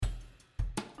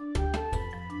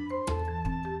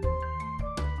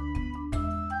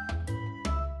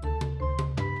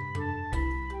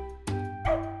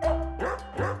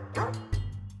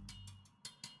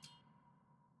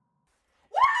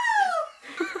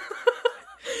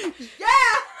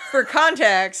For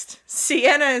context,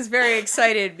 Sienna is very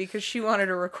excited because she wanted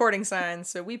a recording sign,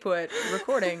 so we put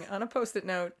recording on a Post-it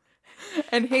note.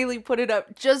 And Haley put it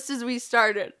up just as we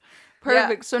started.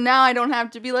 Perfect. Yeah. So now I don't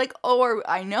have to be like, oh,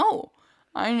 I know.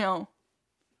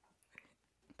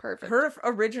 Perfect. Her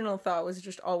original thought was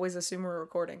just always assume we're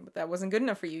recording, but that wasn't good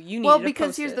enough for you. You needed Well,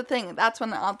 because here's the thing. That's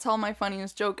when I'll tell my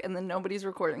funniest joke and then nobody's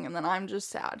recording and then I'm just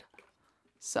sad.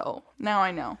 So now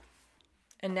I know.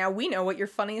 And now we know what your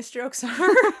funniest jokes are.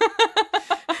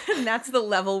 And that's the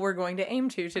level we're going to aim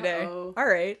to today. Uh-oh. All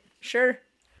right. Sure.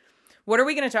 What are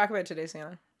we going to talk about today,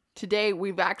 Sienna? Today,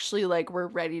 we've actually, we're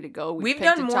ready to go. We've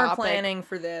done more planning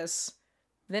for this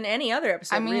than any other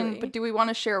episode, really. But do we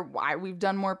want to share why we've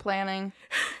done more planning?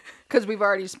 Because we've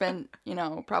already spent,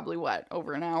 probably,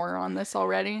 over an hour on this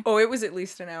already? Oh, it was at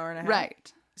least an hour and a half.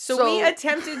 Right. So we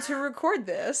attempted to record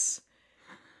this,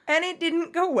 and it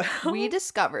didn't go well. We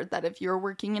discovered that if you're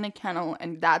working in a kennel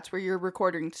and that's where your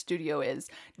recording studio is,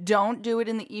 don't do it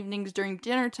in the evenings during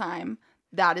dinner time.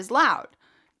 That is loud.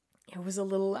 It was a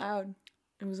little loud.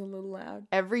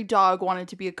 Every dog wanted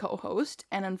to be a co-host,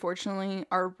 and unfortunately,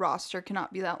 our roster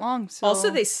cannot be that long. So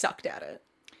also, they sucked at it.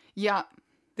 Yeah.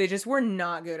 They just were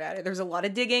not good at it. There was a lot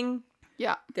of digging.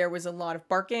 Yeah. There was a lot of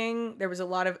barking. There was a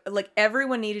lot of,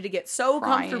 everyone needed to get so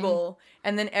crying. Comfortable,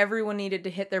 and then everyone needed to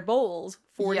hit their bowls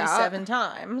 47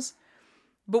 times.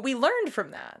 But we learned from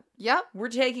that. Yep. We're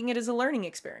taking it as a learning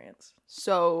experience.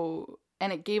 So,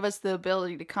 and it gave us the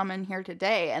ability to come in here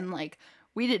today and,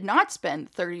 we did not spend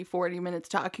 30, 40 minutes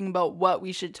talking about what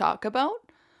we should talk about.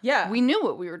 Yeah. We knew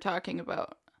what we were talking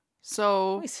about.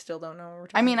 So we still don't know what we're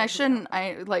talking about. I shouldn't,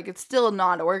 it's still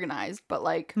not organized, but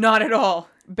not at all.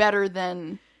 Better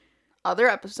than other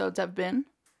episodes have been.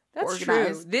 That's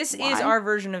organized. True. This is our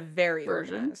version of very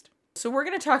organized. So we're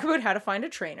going to talk about how to find a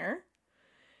trainer.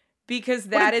 Because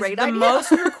that is the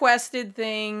most requested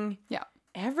thing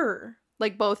ever.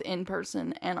 Both in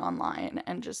person and online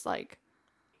and just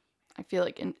I feel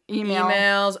like in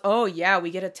emails. Oh, yeah.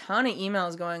 We get a ton of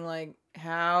emails going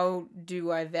how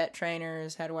do I vet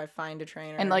trainers? How do I find a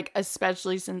trainer? And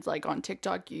especially since on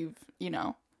TikTok, you've,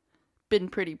 been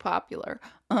pretty popular.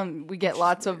 We get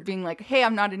lots of being hey,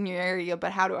 I'm not in your area,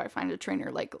 but how do I find a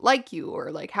trainer like you?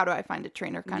 Or how do I find a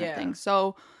trainer kind of thing?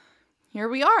 So here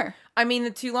we are. I mean,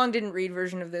 the too long didn't read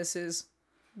version of this is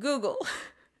Google.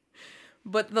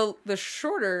 But the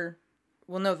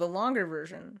longer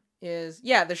version is,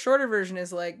 the shorter version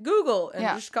is Google and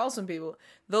just call some people.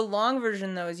 The long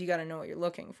version, though, is you got to know what you're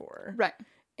looking for. Right.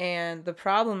 And the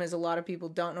problem is a lot of people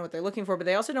don't know what they're looking for, but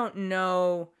they also don't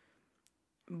know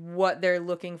what they're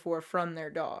looking for from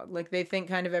their dog. They think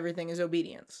kind of everything is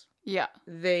obedience. Yeah.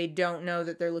 They don't know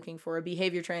that they're looking for a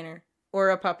behavior trainer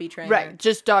or a puppy trainer. Right.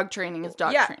 Just dog training is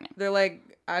dog training. They're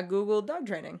I Googled dog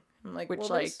training. I'm which,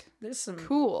 there's some...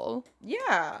 Cool.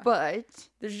 Yeah. But...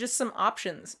 there's just some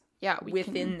options. Yeah,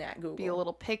 within that Google. Be a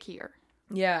little pickier.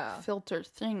 Yeah. Filter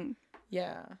thing.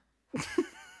 Yeah.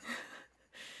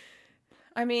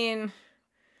 I mean,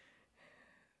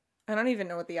 I don't even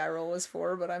know what the eye roll was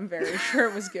for, but I'm very sure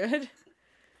it was good.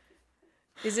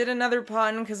 Is it another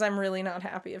pun? Because I'm really not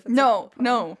happy if it's Nope.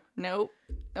 No.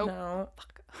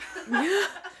 Fuck.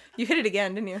 You hit it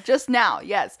again, didn't you? Just now,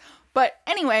 yes. But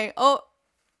anyway,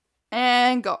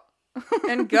 and go.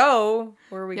 And go.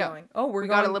 Where are we going? Oh, we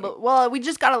got a little. Well, we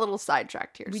just got a little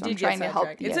sidetracked here. I'm trying to help.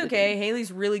 It's okay.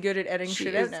 Haley's really good at editing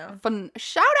shit out now. Fun.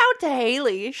 Shout out to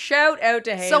Haley.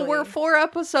 So we're 4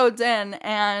 episodes in,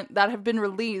 and that have been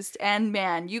released. And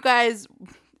man, you guys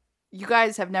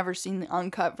have never seen the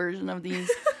uncut version of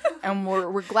these, and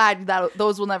we're glad that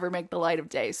those will never make the light of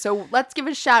day. So let's give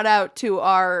a shout out to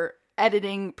our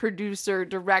editing producer,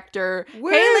 director,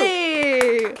 Woo!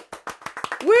 Haley.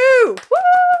 Woo!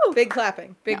 Woo! Big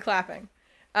clapping. Clapping.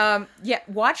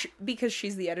 Watch, because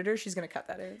she's the editor, she's going to cut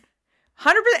that out.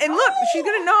 100%. And look, she's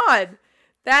going to nod.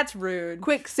 That's rude.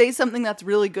 Quick, say something that's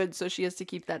really good so she has to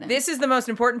keep that in. This is the most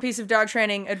important piece of dog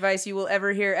training advice you will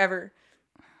ever hear, ever.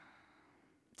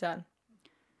 Done.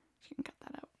 She can cut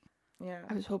that out. Yeah.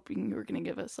 I was hoping you were going to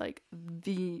give us,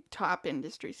 the top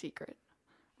industry secret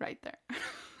right there.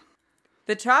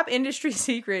 The top industry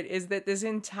secret is that this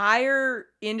entire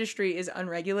industry is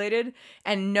unregulated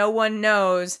and no one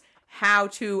knows how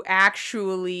to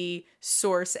actually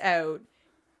source out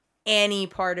any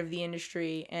part of the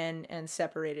industry and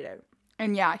separate it out.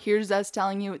 And yeah, here's us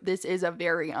telling you this is a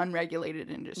very unregulated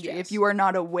industry. Yes. If you are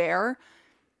not aware,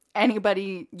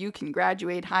 you can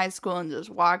graduate high school and just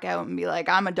walk out and be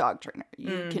I'm a dog trainer.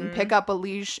 You can pick up a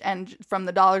leash and from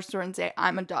the dollar store and say,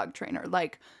 I'm a dog trainer.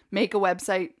 Make a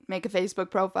website, make a Facebook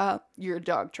profile, you're a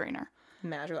dog trainer.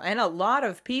 Magical. And a lot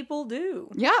of people do.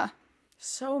 Yeah.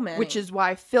 So many. Which is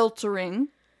why filtering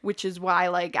which is why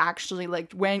like actually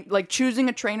like when like choosing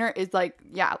a trainer is like,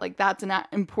 yeah, like that's an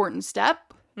important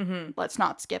step. Let's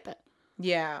not skip it.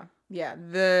 Yeah. Yeah.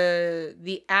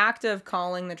 The act of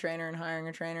calling the trainer and hiring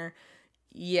a trainer,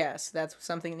 yes, that's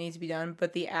something that needs to be done.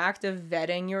 But the act of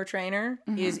vetting your trainer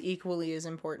is equally as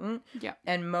important. Yeah.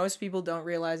 And most people don't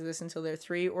realize this until they're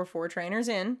 3 or 4 trainers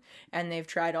in and they've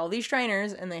tried all these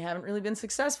trainers and they haven't really been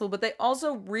successful. But they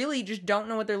also really just don't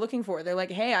know what they're looking for. They're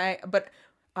like, hey,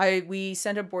 we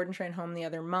sent a board and train home the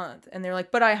other month. And they're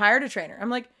like, but I hired a trainer. I'm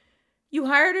like, you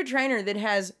hired a trainer that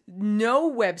has no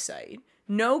website,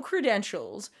 no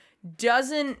credentials,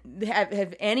 doesn't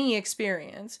have any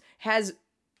experience, has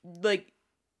like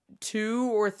 2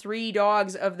 or 3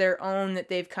 dogs of their own that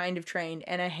they've kind of trained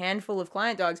and a handful of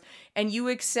client dogs, and you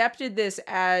accepted this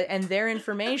and their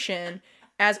information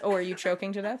as, oh, are you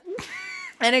choking to death?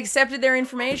 And accepted their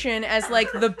information as like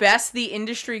the best the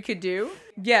industry could do.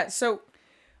 Yeah, so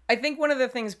I think one of the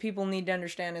things people need to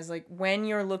understand is like when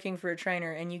you're looking for a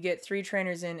trainer and you get 3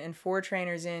 trainers in and 4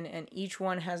 trainers in and each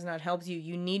one has not helped you,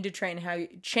 you need to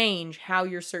change how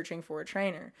you're searching for a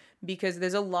trainer, because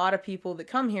there's a lot of people that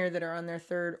come here that are on their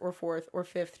 3rd or 4th or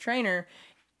 5th trainer,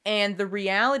 and the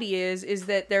reality is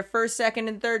that their 1st, 2nd,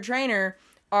 and 3rd trainer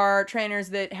are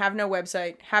trainers that have no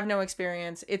website, have no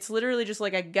experience. It's literally just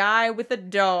like a guy with a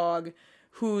dog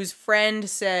whose friend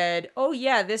said, oh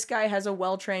yeah, this guy has a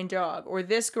well-trained dog, or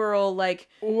this girl like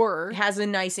Or has a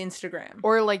nice Instagram,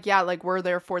 or like, yeah, like we're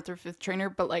their 4th or 5th trainer,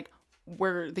 but like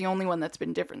we're the only one that's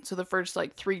been different. So the first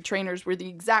like 3 trainers were the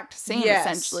exact same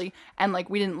essentially, and like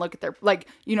we didn't look at their like,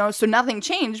 you know, so nothing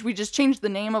changed. We just changed the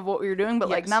name of what we were doing, but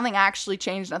like nothing actually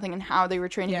changed. Nothing in how they were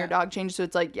training your dog changed. So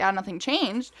it's like, yeah, nothing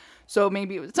changed. So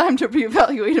maybe it was time to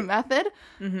reevaluate a method.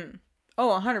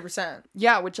 Oh, 100%.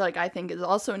 Yeah, which like I think is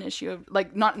also an issue of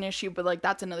like, not an issue, but like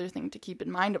that's another thing to keep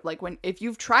in mind of like when if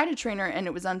you've tried a trainer and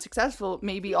it was unsuccessful,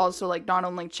 maybe also like not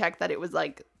only check that it was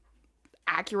like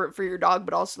accurate for your dog,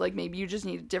 but also like maybe you just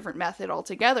need a different method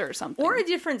altogether or something. Or a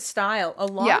different style. A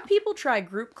lot of people try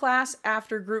group class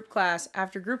after group class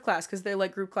after group class because they're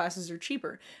like group classes are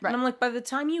cheaper. Right. And I'm like, by the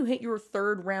time you hit your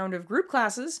 3rd round of group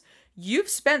classes, you've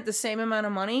spent the same amount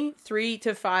of money 3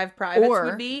 to 5 privates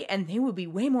would be, and they would be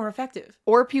way more effective.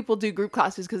 Or people do group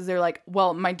classes because they're like,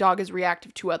 well, my dog is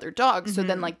reactive to other dogs. So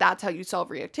then like that's how you solve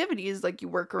reactivity is like you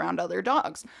work around other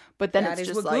dogs. But then it's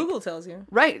just like, Google tells you.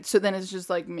 Right. So then it's just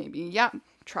like maybe,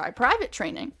 try private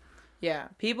training. Yeah.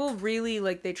 People really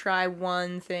like they try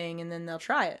one thing and then they'll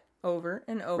try it over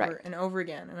and over and over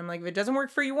again. And I'm like, if it doesn't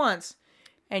work for you once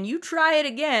and you try it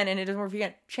again and it doesn't work for you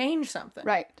again, change something.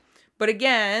 Right. But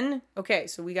again, okay,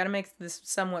 so we got to make this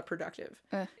somewhat productive.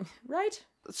 Right?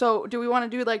 So do we want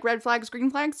to do like red flags,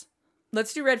 green flags?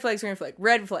 Let's do red flags, green flag.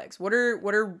 Red flags. What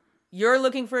are you're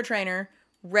looking for a trainer?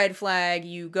 Red flag.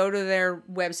 You go to their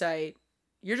website.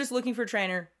 You're just looking for a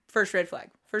trainer. First red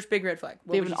flag. First big red flag.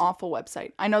 They have an awful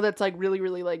website. I know that's like really,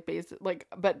 really like basic, like,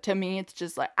 but to me it's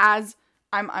just like as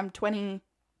I'm 21.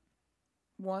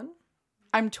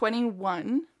 I'm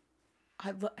 21.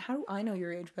 How do I know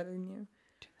your age better than you?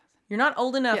 You're not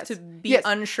old enough to be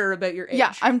unsure about your age.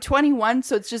 Yeah, I'm 21,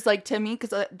 so it's just like to me,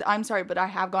 because I'm sorry, but I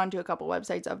have gone to a couple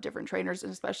websites of different trainers,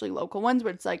 and especially local ones,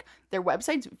 where it's like their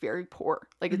website's very poor.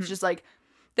 Like it's just like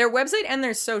their website and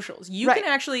their socials. You can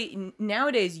actually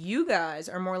nowadays you guys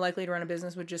are more likely to run a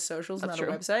business with just socials, not a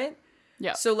website.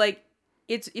 Yeah. So like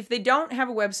it's if they don't have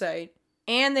a website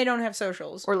and they don't have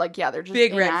socials, or like they're just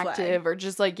big inactive, or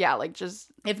just like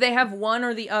just if they have one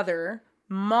or the other.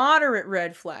 Moderate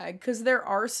red flag, because there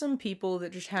are some people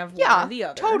that just have one or the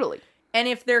other. Totally. And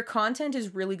if their content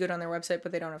is really good on their website,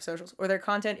 but they don't have socials, or their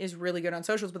content is really good on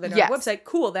socials, but they don't have a website,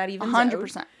 cool, that evens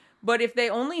 100%. Out. But if they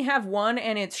only have one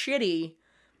and it's shitty,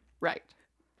 right?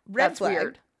 Red flag.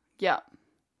 Weird. Yeah.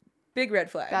 Big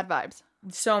red flag. Bad vibes.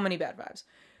 So many bad vibes.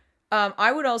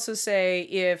 I would also say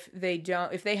if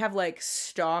they have like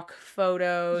stock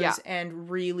photos and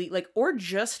really like, or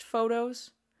just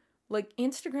photos. Like,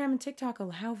 Instagram and TikTok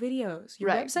allow videos. Your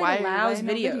website allows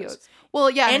videos. Well,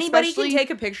 yeah. Anybody can take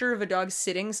a picture of a dog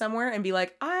sitting somewhere and be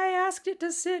like, I asked it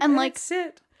to sit and like,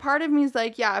 sit. Part of me is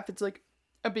like, if it's like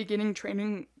a beginning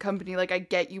training company, like I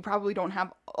get you probably don't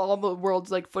have all the world's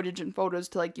like footage and photos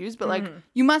to like use, but like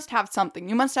you must have something.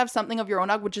 You must have something of your own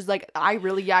dog, which is like, I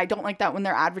don't like that when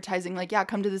they're advertising like,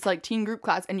 come to this like teen group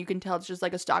class and you can tell it's just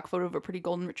like a stock photo of a pretty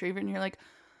golden retriever and you're like,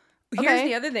 Here's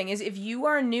the other thing is if you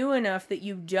are new enough that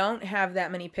you don't have that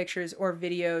many pictures or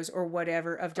videos or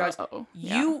whatever of dogs,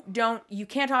 you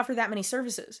can't offer that many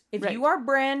services. If you are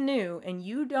brand new and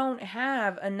you don't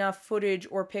have enough footage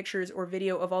or pictures or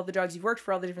video of all the dogs you've worked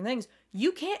for all the different things,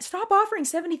 you can't stop offering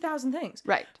 70,000 things.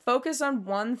 Right. Focus on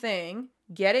one thing,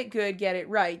 get it good, get it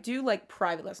right. Do like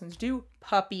private lessons, do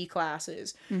puppy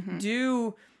classes,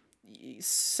 do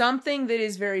something that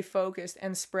is very focused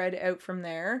and spread out from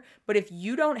there. But if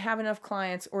you don't have enough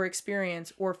clients or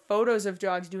experience or photos of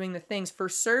dogs doing the things for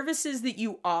services that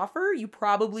you offer, you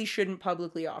probably shouldn't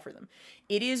publicly offer them.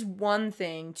 It is one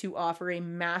thing to offer a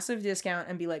massive discount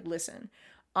and be like, listen,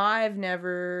 I've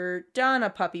never done a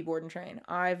puppy board and train.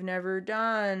 I've never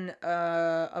done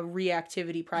a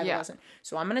reactivity private lesson.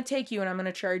 So I'm going to take you and I'm going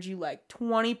to charge you like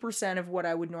 20% of what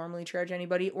I would normally charge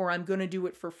anybody, or I'm going to do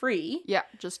it for free. Yeah,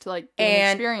 just to like get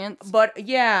an experience.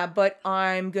 But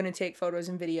I'm going to take photos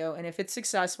and video. And if it's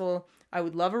successful, I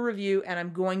would love a review and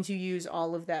I'm going to use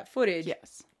all of that footage.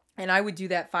 Yes. And I would do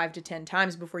that 5 to 10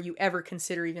 times before you ever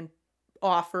consider even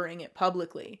offering it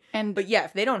publicly. But yeah,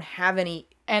 if they don't have any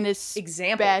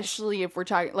examples, especially if we're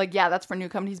talking like, that's for new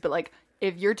companies, but like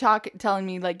if you're telling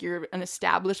me like you're an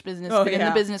established business, been in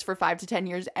the business for 5 to 10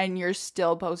 years and you're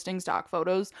still posting stock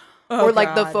photos or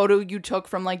like the photo you took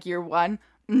from like year one,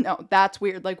 no, that's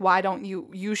weird. Like, why don't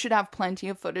you should have plenty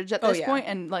of footage at this point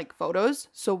and like photos.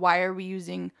 So why are we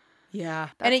using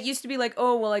and it used to be like,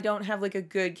 oh well, I don't have like a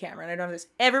good camera and I don't have this.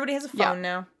 Everybody has a phone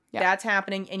now. Yeah. That's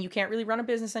happening, and you can't really run a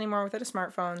business anymore without a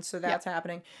smartphone, so that's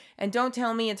happening. And don't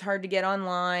tell me it's hard to get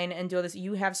online and do all this.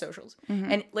 You have socials.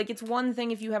 And, like, it's one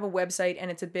thing if you have a website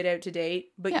and it's a bit out to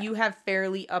date, but you have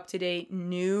fairly up-to-date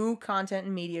new content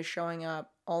and media showing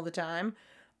up all the time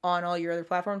on all your other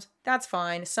platforms. That's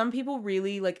fine. Some people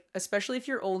really, like, especially if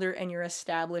you're older and you're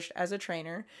established as a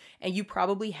trainer, and you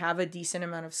probably have a decent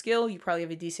amount of skill, you probably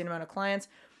have a decent amount of clients,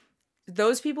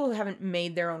 those people haven't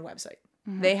made their own website.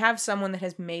 They have someone that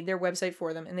has made their website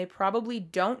for them, and they probably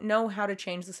don't know how to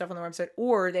change the stuff on their website,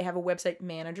 or they have a website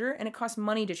manager and it costs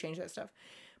money to change that stuff.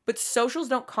 But socials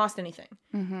don't cost anything.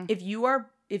 If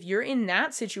you're in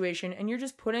that situation and you're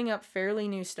just putting up fairly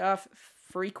new stuff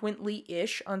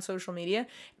frequently-ish on social media,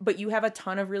 but you have a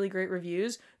ton of really great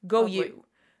reviews, go you.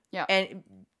 Yeah. And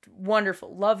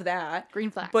wonderful. Love that.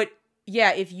 Green flag. But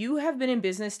yeah, if you have been in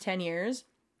business 10 years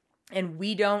and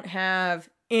we don't have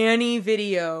any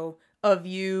video of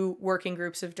you working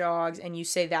groups of dogs and you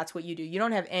say that's what you do. You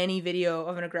don't have any video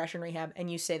of an aggression rehab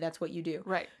and you say that's what you do.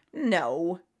 Right.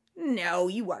 No,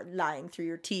 you are lying through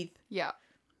your teeth. Yeah.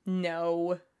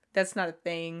 No, that's not a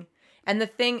thing. And the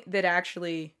thing that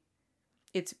actually,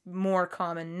 it's more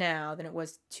common now than it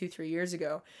was 2-3 years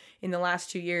ago. In the last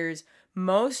 2 years,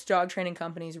 most dog training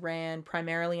companies ran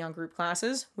primarily on group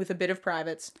classes with a bit of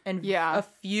privates, and a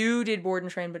few did board and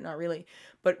train, but not really.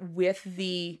 But with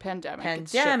the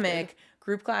pandemic,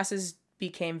 group classes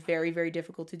became very, very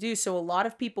difficult to do. So a lot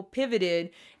of people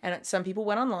pivoted, and some people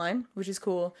went online, which is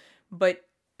cool. But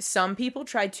some people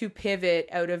tried to pivot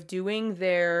out of doing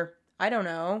their,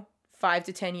 5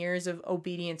 to 10 years of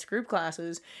obedience group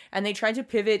classes, and they tried to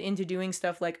pivot into doing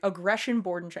stuff like aggression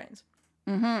board and trains.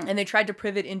 And they tried to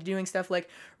pivot into doing stuff like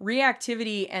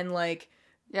reactivity and like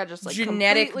just like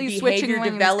genetic behavior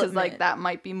development. Like that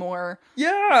might be more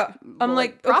I'm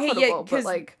like profitable, okay, because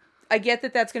like I get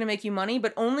that that's going to make you money,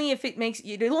 but only if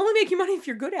it'll only make you money if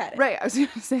you're good at it. Right. I was going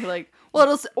to say like,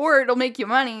 well, it'll make you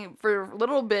money for a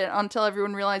little bit until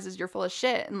everyone realizes you're full of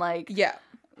shit and like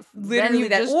literally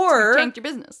that, or tanked your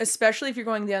business. Especially if you're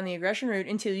going down the aggression route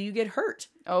until you get hurt.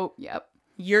 Oh, yep.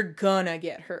 You're gonna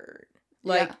get hurt.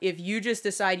 Like if you just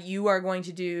decide you are going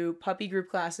to do puppy group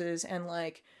classes and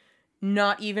like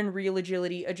not even real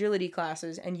agility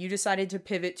classes, and you decided to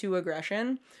pivot to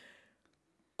aggression,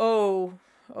 oh,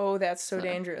 that's so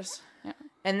dangerous. Yeah.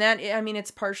 And that, I mean, it's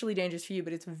partially dangerous for you,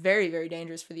 but it's very, very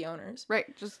dangerous for the owners. Right.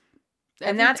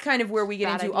 And that's kind of where we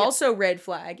get into also red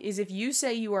flag is if you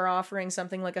say you are offering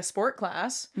something like a sport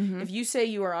class, if you say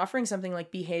you are offering something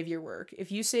like behavior work,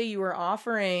 if you say you are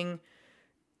offering,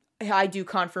 I do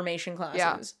confirmation classes.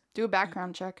 Yeah. Do a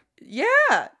background check.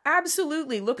 Yeah,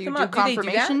 absolutely. Look them up. Do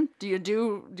confirmation? Do you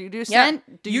do scent?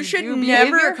 Yeah. You should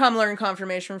never come learn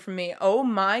confirmation from me. Oh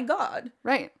my God.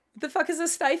 Right. What the fuck is a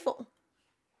stifle?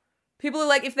 People are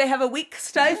like, if they have a weak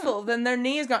stifle, then their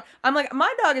knee is gone. I'm like,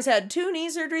 my dog has had 2 knee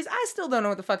surgeries. I still don't know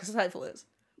what the fuck a stifle is.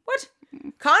 What?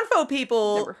 Convo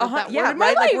people. Never heard that word in my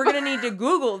right? life. Like, we're going to need to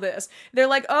Google this. They're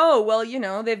like, oh,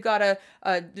 well, they've got a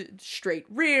straight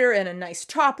rear and a nice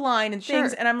top line and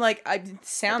things. And I'm like, it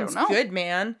sounds good,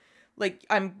 man. Like,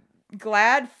 I'm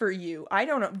glad for you. I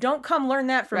don't know. Don't come learn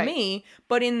that from me.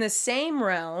 But in the same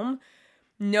realm,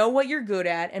 know what you're good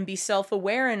at and be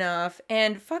self-aware enough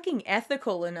and fucking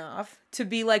ethical enough to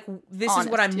be like, this is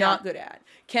what I'm not good at.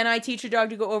 Can I teach a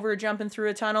dog to go over a jump and through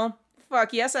a tunnel?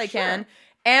 Fuck yes, I can.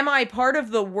 Am I part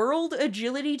of the World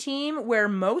Agility Team, where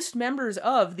most members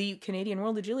of the Canadian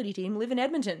World Agility Team live in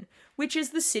Edmonton, which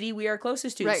is the city we are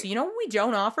closest to? So you know what we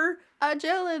don't offer?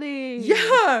 Agility.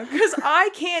 Yeah, because I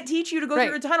can't teach you to go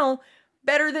through a tunnel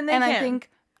better than they can. And I think,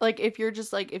 like, if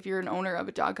you're an owner of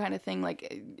a dog kind of thing,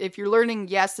 like, if you're learning,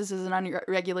 yes, this is an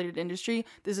unregulated industry,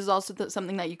 this is also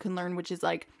something that you can learn, which is,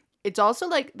 like, it's also,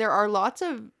 like, there are lots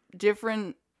of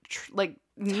different,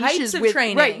 niches types of with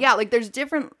training. Right, yeah, like, there's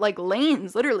different, like,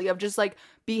 lanes, literally, of just, like,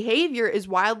 behavior is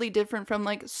wildly different from,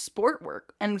 like, sport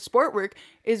work. And sport work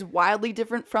is wildly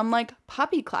different from, like,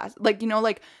 puppy class. Like, you know,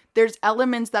 like, there's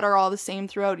elements that are all the same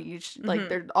throughout each. Like,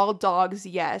 they're all dogs,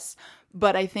 yes.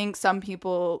 But I think some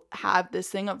people have this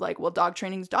thing of like, well, dog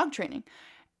training is dog training.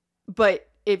 But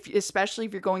especially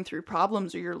if you're going through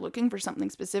problems or you're looking for something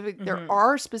specific, there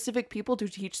are specific people to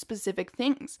teach specific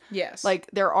things. Yes. Like,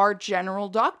 there are general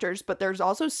doctors, but there's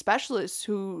also specialists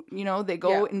who, you know, they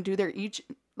go and do their each,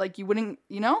 like, you wouldn't,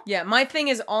 you know? Yeah, my thing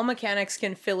is all mechanics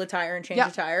can fill a tire and change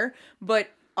a tire, but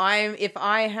if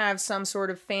I have some sort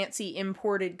of fancy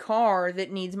imported car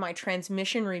that needs my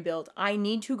transmission rebuilt, I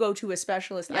need to go to a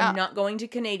specialist. Yeah. I'm not going to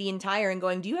Canadian Tire and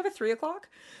going, do you have a 3 o'clock?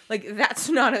 Like, that's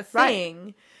not a thing.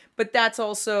 Right. But that's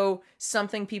also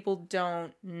something people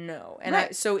don't know.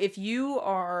 And so if you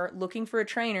are looking for a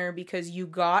trainer because you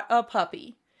got a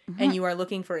puppy and you are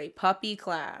looking for a puppy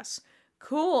class,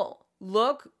 cool.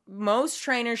 Look, most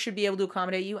trainers should be able to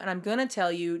accommodate you. And I'm going to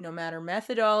tell you, no matter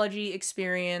methodology,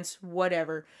 experience,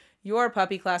 whatever, your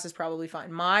puppy class is probably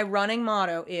fine. My running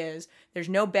motto is there's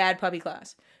no bad puppy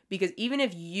class. Because even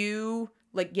if you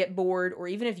like get bored or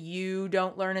even if you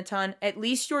don't learn a ton, at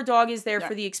least your dog is there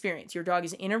for the experience. Your dog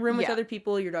is in a room with other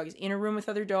people. Your dog is in a room with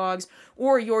other dogs.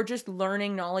 Or you're just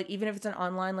learning knowledge, even if it's an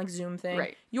online like Zoom thing.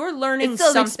 Right. You're learning it's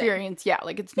still something. An experience, yeah.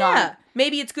 Like it's not. Yeah.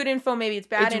 Maybe it's good info, maybe it's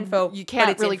bad info. You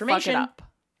can't really fuck it up.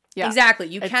 Yeah. Exactly.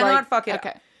 You cannot fuck it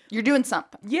up. You're doing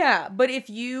something. Yeah. But if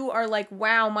you are like,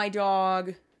 wow, my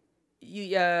dog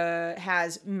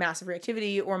has massive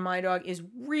reactivity or my dog is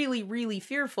really, really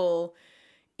fearful,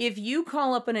 if you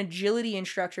call up an agility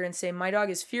instructor and say, my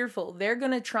dog is fearful, they're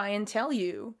going to try and tell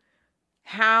you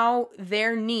how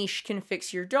their niche can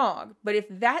fix your dog. But if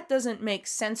that doesn't make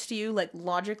sense to you, like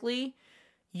logically,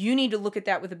 you need to look at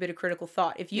that with a bit of critical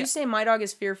thought. If you say my dog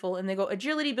is fearful and they go,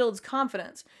 agility builds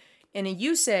confidence, and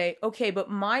you say, okay,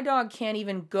 but my dog can't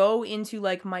even go into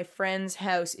like my friend's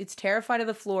house. It's terrified of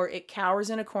the floor. It cowers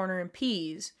in a corner and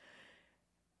pees.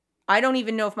 I don't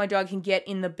even know if my dog can get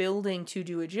in the building to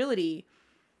do agility.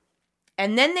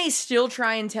 And then they still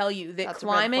try and tell you that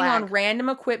climbing on random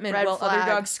equipment while other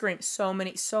dogs scream. It's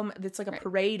like a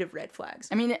parade of red flags.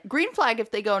 I mean, green flag if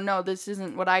they go, no, this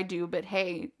isn't what I do, but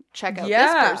hey, check out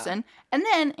this person. And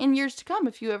then in years to come,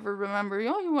 if you ever remember,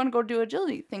 you want to go do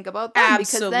agility, think about them.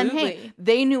 Absolutely. Because then, hey,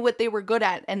 they knew what they were good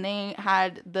at and they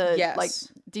had the like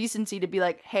decency to be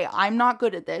like, hey, I'm not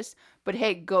good at this, but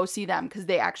hey, go see them because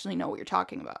they actually know what you're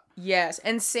talking about. Yes.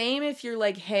 And same if you're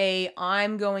like, hey,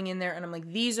 I'm going in there and I'm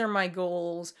like, these are my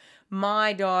goals.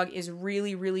 My dog is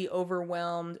really, really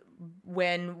overwhelmed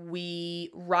when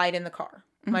we ride in the car.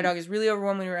 My dog is really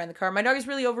overwhelmed when we ride in the car. My dog is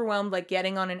really overwhelmed like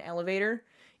getting on an elevator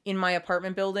in my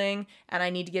apartment building and I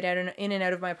need to get in and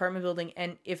out of my apartment building.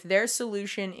 And if their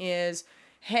solution is,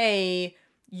 hey,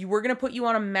 we're going to put you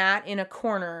on a mat in a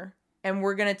corner and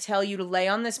we're going to tell you to lay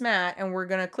on this mat and we're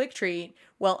going to click treat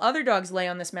while other dogs lay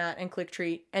on this mat and click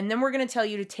treat. And then we're going to tell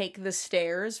you to take the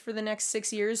stairs for the next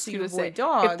 6 years so you avoid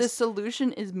dogs. If the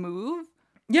solution is move?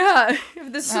 Yeah.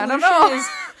 If the solution is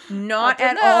not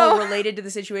at all related to the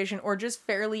situation or just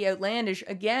fairly outlandish,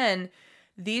 again,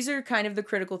 these are kind of the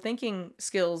critical thinking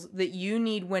skills that you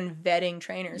need when vetting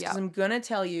trainers. Because I'm going to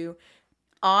tell you,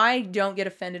 I don't get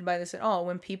offended by this at all.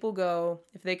 When people go,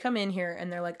 if they come in here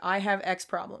and they're like, I have X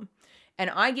problem, and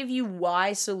I give you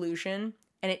Y solution,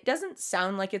 and it doesn't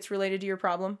sound like it's related to your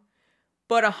problem,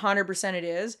 but 100% it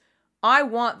is, I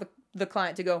want the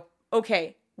client to go,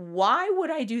 okay, why would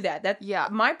I do that?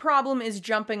 My problem is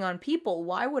jumping on people.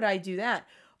 Why would I do that?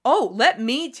 Oh, let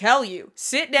me tell you.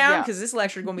 Sit down because this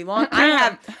lecture is going to be long.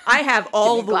 I have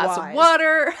all the glass whys. of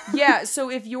water. Yeah,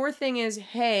 so if your thing is,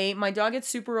 hey, my dog gets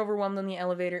super overwhelmed on the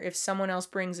elevator if someone else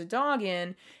brings a dog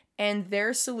in, and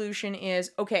their solution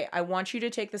is, okay, I want you to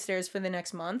take the stairs for the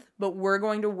next month, but we're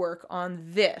going to work on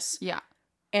this. Yeah.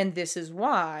 And this is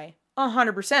why.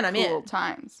 100% I'm in. Cool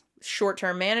times.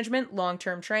 Short-term management,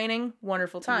 long-term training,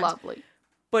 wonderful times. Lovely.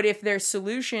 But if their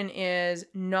solution is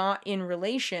not in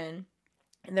relation,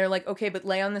 and they're like, okay, but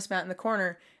lay on this mat in the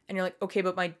corner, And you're like, okay,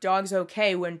 but my dog's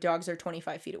okay when dogs are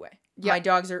 25 feet away. Yeah. My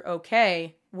dogs are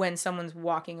okay when someone's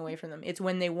walking away from them. It's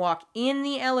when they walk in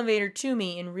the elevator to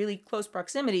me in really close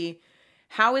proximity.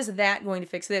 How is that going to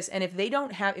fix this? And if they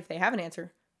have an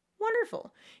answer,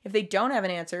 wonderful. If they don't have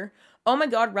an answer, oh my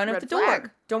God, run out the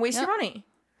door. Don't waste your money.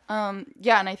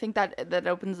 Yeah, and I think that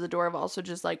opens the door of also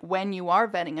just like when you are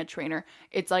vetting a trainer,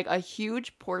 it's like a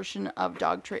huge portion of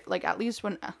dog like at least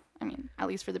at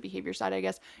least for the behavior side, I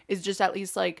guess, is just at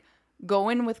least like go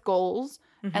in with goals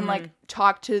and like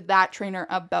talk to that trainer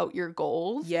about your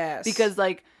goals. Yes. Because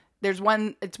like it's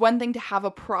one thing to have a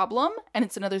problem and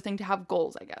it's another thing to have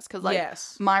goals, I guess. Because like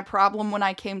my problem when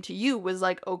I came to you was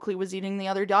like Oakley was eating the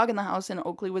other dog in the house and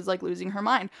Oakley was like losing her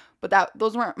mind. But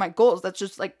those weren't my goals. That's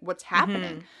just like what's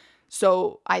happening.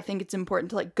 So I think it's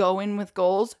important to like go in with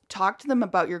goals, talk to them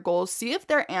about your goals, see if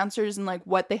their answers and like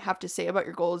what they have to say about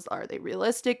your goals, are they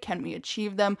realistic? Can we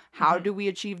achieve them? How do we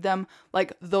achieve them?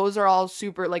 Like those are all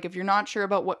super, like if you're not sure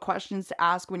about what questions to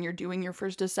ask when you're doing your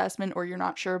first assessment, or you're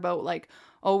not sure about like,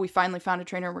 oh, we finally found a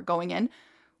trainer, we're going in.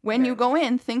 When you go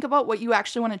in, think about what you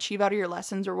actually want to achieve out of your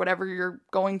lessons or whatever you're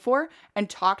going for, and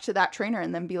talk to that trainer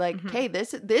and then be like, okay,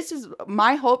 this is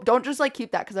my hope. Don't just like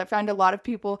keep that, because I find a lot of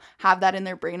people have that in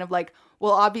their brain of like,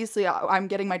 well, obviously I'm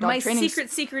getting my dog training. My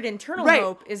secret internal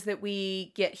hope is that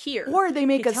we get here. Or they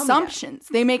make assumptions.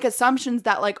 They make assumptions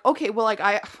that like, okay, well, like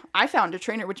I found a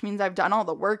trainer, which means I've done all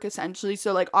the work essentially.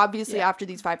 So like obviously after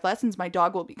these 5 lessons, my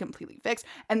dog will be completely fixed.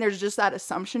 And there's just that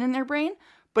assumption in their brain.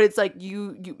 But it's like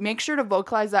you make sure to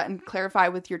vocalize that and clarify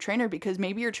with your trainer, because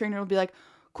maybe your trainer will be like,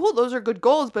 cool, those are good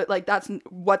goals, but like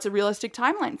what's a realistic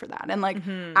timeline for that? And like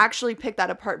actually pick that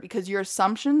apart, because your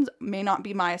assumptions may not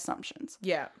be my assumptions.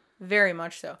 Yeah, very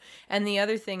much so. And the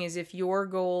other thing is, if you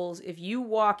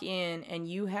walk in and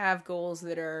you have goals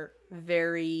that are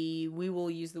very, we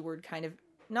will use the word kind of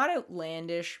not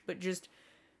outlandish, but just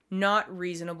not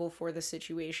reasonable for the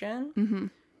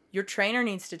situation, your trainer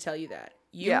needs to tell you that.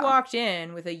 You walked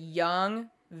in with a young,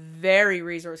 very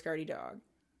resource-guardy dog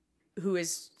who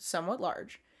is somewhat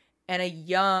large, and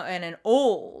an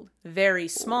old, very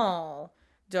small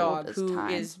dog who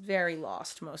is very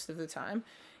lost most of the time.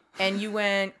 And you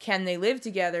went, can they live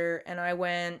together? And I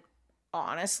went,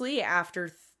 honestly,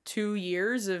 after 2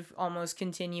 years of almost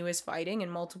continuous fighting and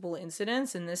multiple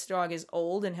incidents, and this dog is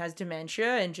old and has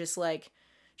dementia, and just like,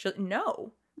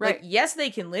 no. Right. Like, yes,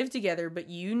 they can live together, but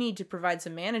you need to provide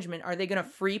some management. Are they going to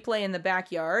free play in the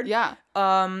backyard? Yeah.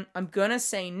 I'm going to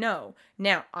say no.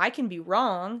 Now, I can be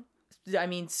wrong. I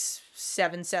mean,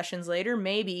 7 sessions later,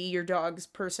 maybe your dog's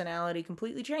personality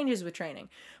completely changes with training.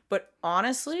 But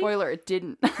honestly... Spoiler, it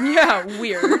didn't. Yeah,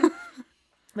 weird.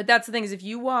 But that's the thing, is if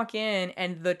you walk in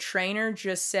and the trainer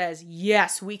just says,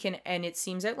 yes, we can, and it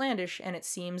seems outlandish, and it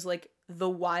seems like the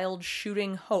wild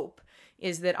shooting hope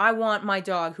is that I want my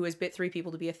dog who has bit 3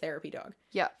 people to be a therapy dog.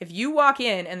 Yeah. If you walk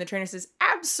in and the trainer says,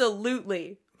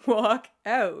 absolutely, walk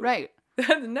out. Right.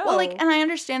 No. Well, like, and I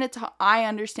understand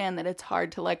that it's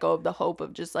hard to let go of the hope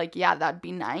of just like, yeah, that'd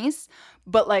be nice.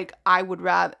 But like, I would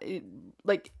rather,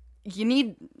 like, you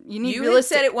need You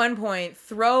realistic... had said at one point,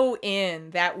 throw in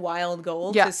that wild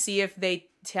goal to see if they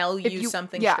tell you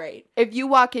something straight. If you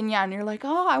walk in, and you're like,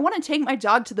 oh, I want to take my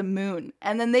dog to the moon.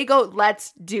 And then they go,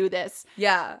 let's do this.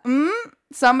 Yeah.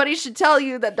 Somebody should tell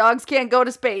you that dogs can't go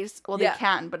to space. Well, they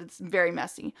can, but it's very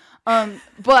messy.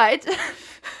 But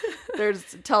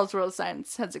Tellus World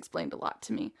Science has explained a lot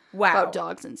to me about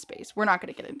dogs in space. We're not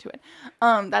going to get into it.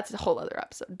 That's a whole other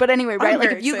episode. But anyway, right?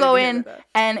 Like if you go in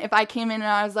and if I came in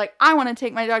and I was like, I want to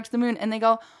take my dog to the moon, and they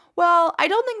go, well, I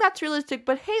don't think that's realistic,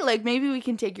 but hey, like maybe we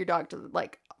can take your dog to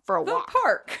like for a walk. The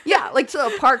park. Yeah, like to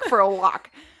a park for a walk.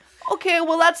 Okay,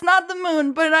 well, that's not the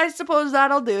moon, but I suppose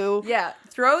that'll do. Yeah,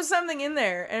 throw something in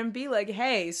there and be like,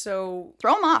 hey, so...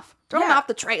 Throw them off. Throw them off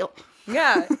the trail.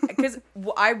 Yeah, because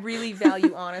I really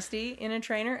value honesty in a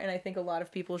trainer, and I think a lot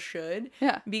of people should.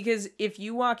 Yeah. Because if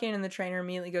you walk in and the trainer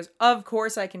immediately goes, of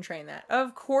course I can train that.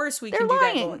 Of course we can do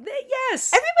that.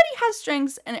 Yes. Everybody has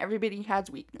strengths and everybody has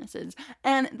weaknesses,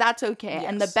 and that's okay. Yes.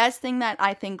 And the best thing that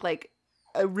I think, like,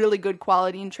 a really good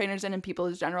quality in trainers and in people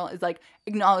in general is like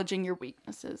acknowledging your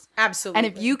weaknesses. Absolutely. And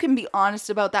if you can be honest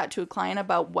about that to a client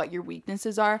about what your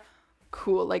weaknesses are,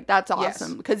 cool. Like that's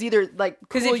awesome. Because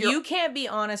because if you can't be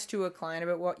honest to a client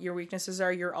about what your weaknesses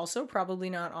are, you're also probably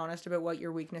not honest about what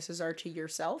your weaknesses are to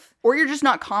yourself. Or you're just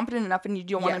not confident enough and you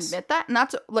don't want to admit that. And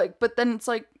that's like, but then it's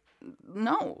like,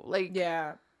 no, like.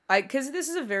 Yeah. Because this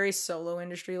is a very solo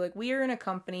industry. Like, we are in a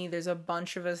company. There's a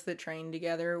bunch of us that train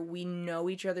together. We know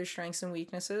each other's strengths and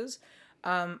weaknesses.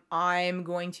 I'm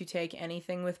going to take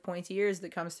anything with pointy ears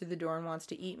that comes through the door and wants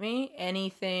to eat me.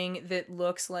 Anything that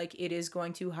looks like it is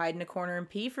going to hide in a corner and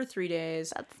pee for 3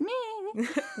 days. That's me.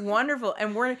 Wonderful.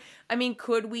 And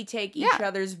could we take each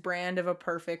other's brand of a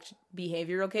perfect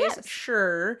behavioral case? Yes.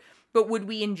 Sure. But would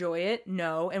we enjoy it?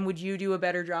 No. And would you do a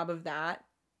better job of that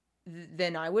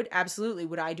than I would? Absolutely.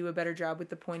 Would I do a better job with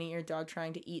the pointy-eared dog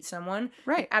trying to eat someone?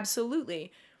 Right.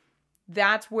 Absolutely.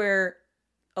 That's where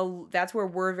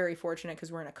we're very fortunate because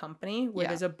we're in a company where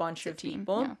there's a bunch of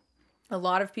people. Yeah. A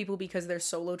lot of people, because they're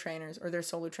solo trainers or they're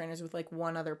solo trainers with like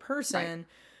one other person, right.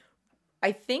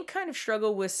 I think kind of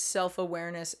struggle with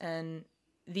self-awareness and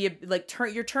the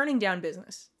you're turning down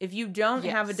business. If you don't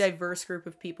have a diverse group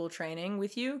of people training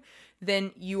with you,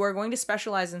 then you are going to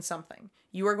specialize in something.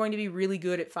 You are going to be really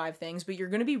good at 5 things, but you're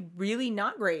going to be really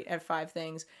not great at 5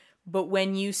 things. But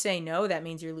when you say no, that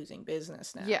means you're losing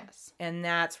business now. Yes. And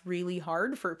that's really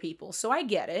hard for people. So I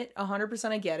get it.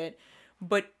 100% I get it.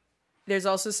 But there's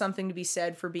also something to be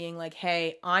said for being like,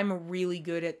 hey, I'm really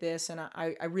good at this and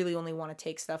I really only want to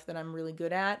take stuff that I'm really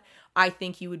good at. I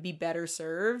think you would be better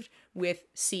served with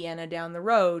Sienna down the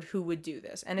road who would do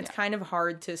this. And it's kind of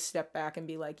hard to step back and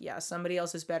be like, yeah, somebody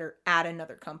else is better at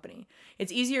another company.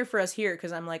 It's easier for us here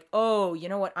because I'm like, oh, you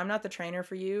know what? I'm not the trainer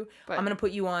for you. But I'm going to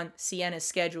put you on Sienna's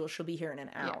schedule. She'll be here in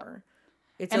an hour.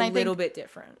 It's a little bit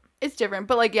different. It's different,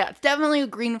 but like, yeah, it's definitely a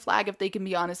green flag if they can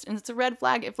be honest, and it's a red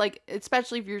flag if like,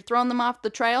 especially if you're throwing them off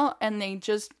the trail and they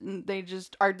just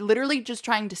are literally just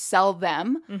trying to sell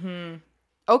them. Mm-hmm.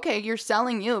 Okay, you're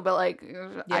selling you, but like,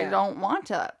 I don't want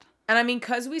that. And I mean,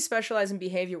 because we specialize in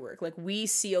behavior work, like we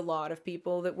see a lot of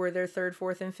people that were their 3rd,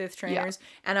 4th, and 5th trainers,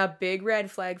 and a big red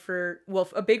flag for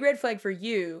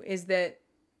you is that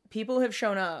people have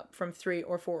shown up from 3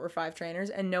 or 4 or 5 trainers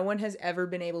and no one has ever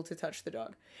been able to touch the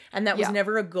dog. And that was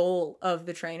never a goal of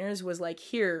the trainers, was like,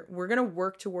 here, we're going to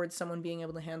work towards someone being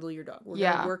able to handle your dog. We're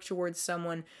going to work towards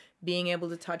someone being able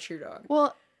to touch your dog.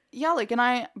 Well, yeah, like, and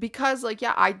I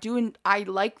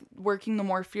like working the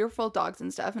more fearful dogs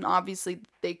and stuff. And obviously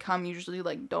they come usually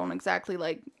like, don't exactly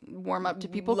like warm up to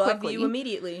people quickly. Love you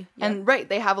immediately. Yep. And right,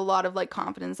 they have a lot of like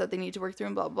confidence that they need to work through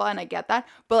and blah, blah, blah. And I get that.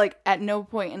 But like at no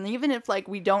point, and even if like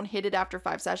we don't hit it after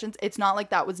 5 sessions, it's not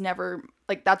like that was never,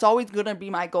 like that's always going to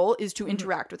be my goal, is to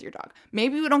interact with your dog.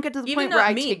 Maybe we don't get to the point where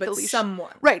I take the leash.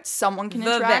 Someone. Right, someone can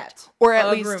the interact. Vet, or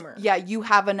at least, groomer. Yeah, you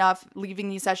have enough, leaving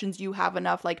these sessions, you have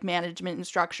enough like management and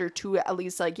structure to at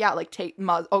least like, take,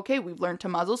 okay, we've learned to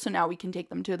muzzle, so now we can take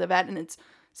them to the vet and it's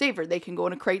safer. They can go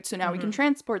in a crate, so now we can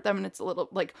transport them and it's a little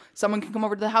like someone can come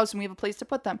over to the house and we have a place to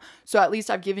put them. So at least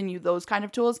I've given you those kind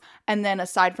of tools. And then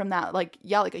aside from that, like,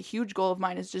 like a huge goal of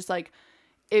mine is just like,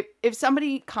 if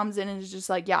somebody comes in and is just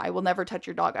like, I will never touch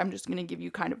your dog, I'm just going to give you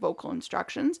kind of vocal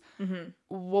instructions. Mm-hmm.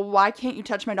 Well, why can't you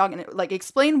touch my dog? And like,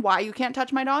 explain why you can't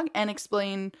touch my dog and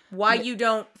explain why you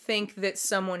don't think that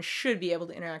someone should be able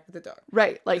to interact with the dog.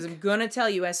 Right. Like, because I'm going to tell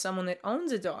you, as someone that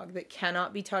owns a dog that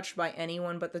cannot be touched by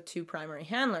anyone but the 2 primary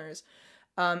handlers,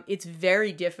 it's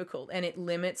very difficult and it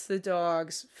limits the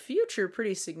dog's future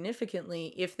pretty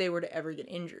significantly if they were to ever get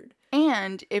injured.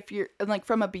 And if you're like,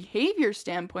 from a behavior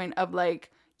standpoint of like,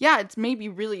 it's maybe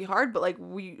really hard, but like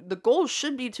the goal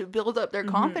should be to build up their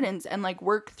confidence and like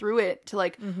work through it to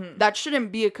like, that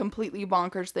shouldn't be a completely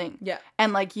bonkers thing. Yeah.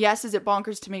 And like, yes, is it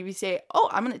bonkers to maybe say, oh,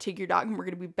 I'm going to take your dog and we're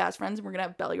going to be best friends and we're going to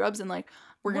have belly rubs and like,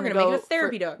 we're going to make it a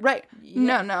therapy dog. Right.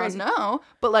 Yeah, no.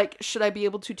 But like, should I be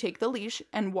able to take the leash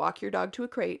and walk your dog to a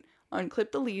crate,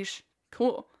 unclip the leash?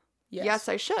 Cool. Yes,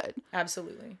 I should.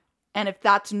 Absolutely. And if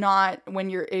that's not when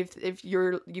if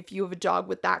you have a dog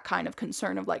with that kind of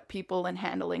concern of like people and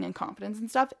handling and confidence and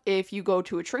stuff, if you go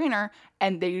to a trainer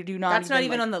and they do not, that's not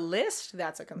even on the list,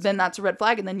 that's a concern. Then that's a red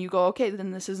flag, and then you go, okay,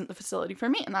 then this isn't the facility for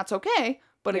me, and that's okay.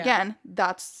 But again,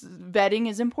 that's vetting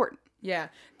is important. Yeah,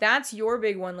 that's your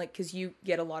big one, like, because you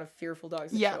get a lot of fearful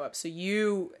dogs that show up. So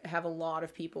you have a lot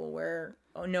of people where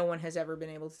no one has ever been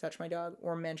able to touch my dog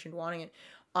or mentioned wanting it.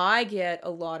 I get a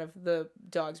lot of the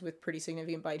dogs with pretty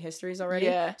significant bite histories already.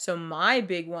 Yeah. So my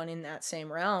big one in that same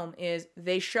realm is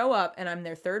they show up and I'm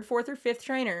their 3rd, 4th, or 5th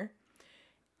trainer.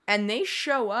 And they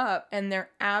show up and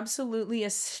they're absolutely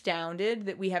astounded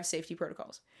that we have safety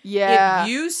protocols. Yeah. If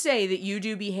you say that you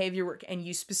do behavior work and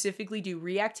you specifically do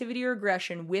reactivity or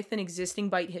aggression with an existing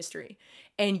bite history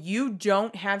and you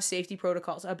don't have safety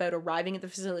protocols about arriving at the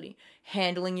facility,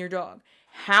 handling your dog,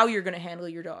 how you're going to handle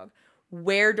your dog,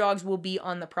 where dogs will be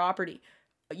on the property,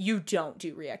 you don't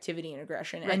do reactivity and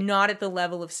aggression. Right. And not at the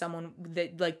level of someone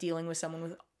that like dealing with someone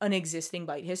with an existing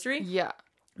bite history. Yeah.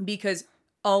 Because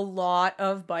a lot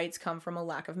of bites come from a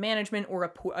lack of management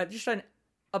or just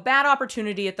a bad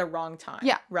opportunity at the wrong time.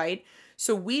 Yeah. Right?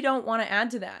 So we don't want to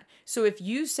add to that. So if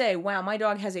you say, wow, my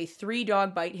dog has a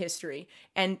 3-dog bite history,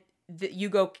 and you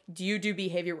go, do you do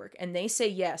behavior work? And they say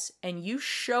yes, and you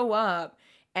show up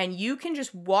and you can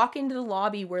just walk into the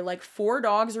lobby where like 4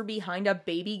 dogs are behind a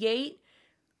baby gate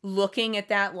looking at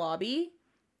that lobby,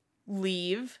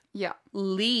 leave. Yeah.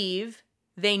 Leave.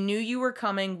 They knew you were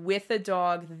coming with a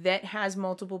dog that has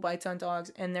multiple bites on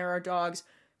dogs, and there are dogs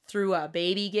through a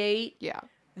baby gate. Yeah.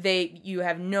 You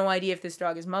have no idea if this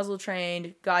dog is muzzle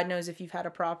trained. God knows if you've had a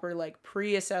proper like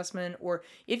pre-assessment, or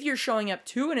if you're showing up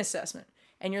to an assessment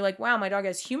and you're like, wow, my dog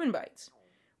has human bites.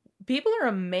 People are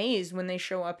amazed when they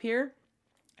show up here,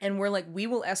 and we're like, we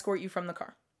will escort you from the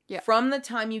car. Yeah. From the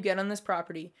time you get on this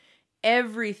property,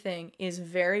 everything is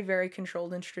very, very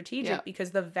controlled and strategic because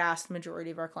the vast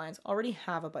majority of our clients already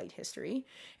have a bite history,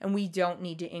 and we don't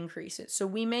need to increase it. So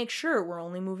we make sure we're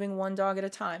only moving 1 dog at a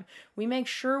time. We make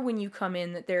sure when you come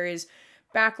in that there is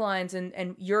backlines,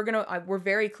 and you're going to, we're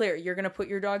very clear. You're going to put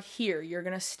your dog here. You're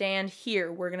going to stand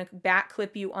here. We're going to back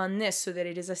clip you on this so that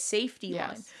it is a safety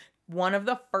line. One of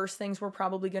the first things we're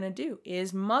probably going to do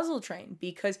is muzzle train,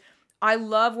 because I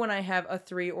love when I have a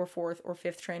 3rd or 4th or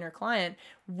 5th trainer client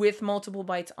with multiple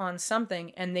bites on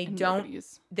something, and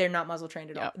they're not muzzle trained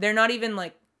at all. They're not even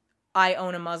like, I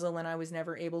own a muzzle and I was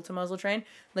never able to muzzle train.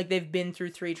 Like, they've been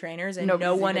through 3 trainers and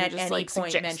no one at any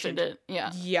point mentioned it.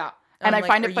 Yeah. Yeah. And I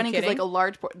find it funny because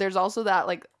like there's also that,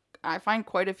 like, I find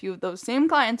quite a few of those same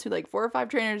clients who like 4 or 5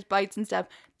 trainers, bites and stuff.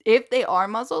 If they are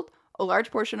muzzled, a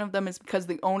large portion of them is because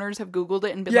the owners have Googled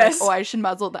it and been like, oh, I should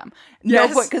muzzle them. No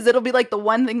point, because it'll be like the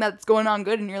one thing that's going on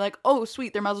good, and you're like, oh,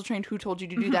 sweet, they're muzzle trained. Who told you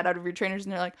to do that out of your trainers?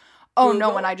 And they're like, oh, Google?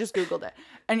 No one, I just Googled it.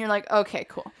 And you're like, okay,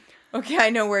 cool. Okay, I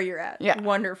know where you're at. Yeah.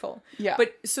 Wonderful. Yeah.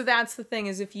 But so that's the thing,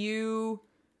 is if you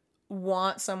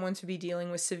want someone to be dealing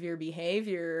with severe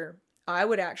behavior, I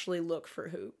would actually look for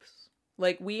hoops.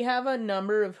 Like, we have a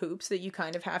number of hoops that you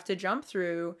kind of have to jump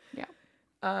through.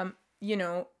 Yeah. You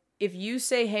know, if you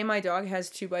say, hey, my dog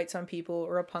has 2 bites on people,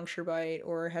 or a puncture bite,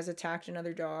 or has attacked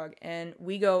another dog, and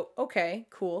we go, okay,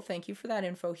 cool, thank you for that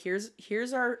info. Here's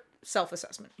our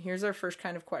self-assessment. Here's our first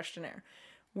kind of questionnaire.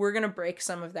 We're going to break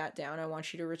some of that down. I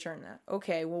want you to return that.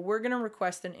 Okay, well, we're going to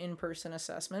request an in-person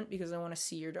assessment because I want to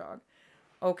see your dog.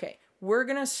 Okay, we're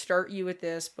going to start you with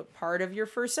this, but part of your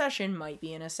first session might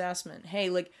be an assessment.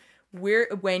 Hey, like,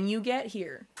 when you get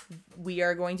here, we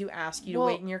are going to ask you to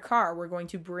wait in your car. We're going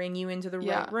to bring you into the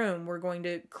right room. We're going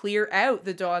to clear out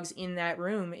the dogs in that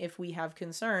room if we have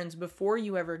concerns before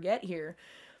you ever get here.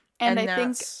 And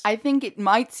I think it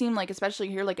might seem like, especially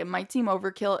here, like, it might seem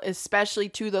overkill, especially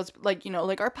to those, like, you know,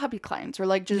 like our puppy clients, or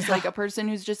like just like a person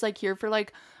who's just like here for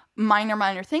like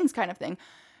minor things kind of thing.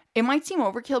 It might seem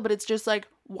overkill, but it's just like,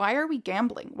 why are we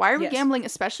gambling? Why are we gambling,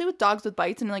 especially with dogs with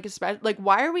bites, and like, especially like,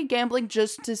 why are we gambling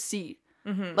just to see?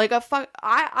 Mm-hmm. Like,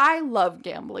 I love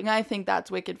gambling. I think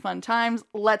that's wicked fun times.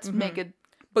 Let's make a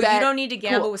But you don't need to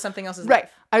gamble with something else's life. Right.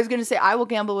 I was going to say, I will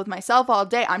gamble with myself all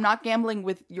day. I'm not gambling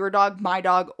with your dog, my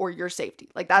dog, or your safety.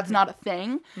 Like, that's not a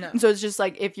thing. No. And so it's just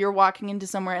like, if you're walking into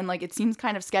somewhere and like, it seems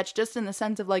kind of sketch, just in the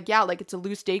sense of like, yeah, like it's a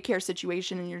loose daycare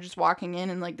situation and you're just walking in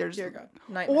and like there's,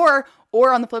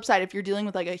 or on the flip side, if you're dealing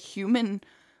with like a human,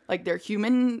 like they're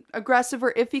human aggressive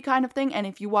or iffy kind of thing. And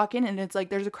if you walk in and it's like,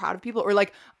 there's a crowd of people, or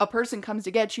like a person comes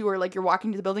to get you, or like you're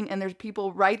walking to the building and there's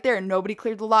people right there and nobody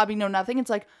cleared the lobby, no nothing. It's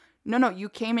like, no, you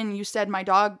came in, you said my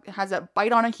dog has a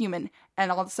bite on a human,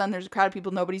 and all of a sudden there's a crowd of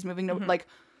people, nobody's moving. Like,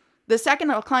 the second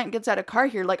a client gets out of car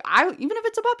here, like, even if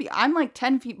it's a puppy, I'm like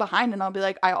 10 feet behind, and I'll be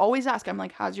like, I always ask, I'm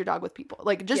like, how's your dog with people?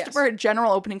 Like, just for a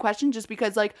general opening question, just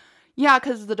because, like, yeah,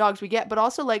 because of the dogs we get, but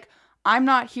also, like, I'm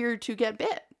not here to get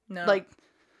bit. No. Like,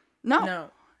 no.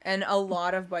 And a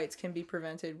lot of bites can be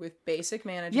prevented with basic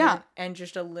management and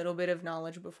just a little bit of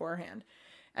knowledge beforehand.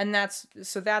 And that's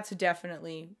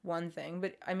definitely one thing.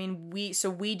 But I mean, we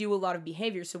do a lot of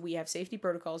behavior, so we have safety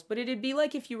protocols, but it'd be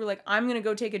like if you were like, I'm going to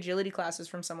go take agility classes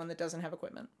from someone that doesn't have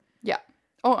equipment. Yeah.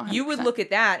 Oh, 100%. You would look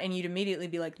at that and you'd immediately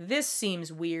be like, this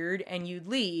seems weird, and you'd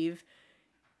leave.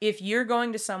 If you're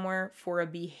going to somewhere for a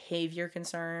behavior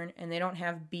concern and they don't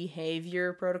have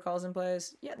behavior protocols in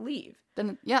place, leave.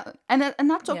 Then and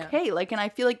that's okay. Yeah. Like, and I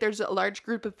feel like there's a large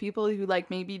group of people who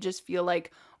like maybe just feel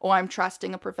like, oh, I'm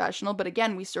trusting a professional. But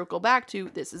again, we circle back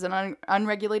to, this is an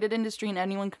unregulated industry and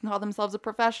anyone can call themselves a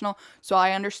professional. So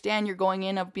I understand you're going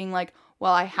in of being like,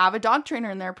 well, I have a dog trainer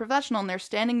and they're a professional and they're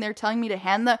standing there telling me to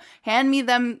hand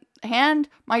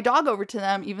my dog over to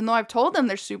them, even though I've told them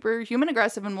they're super human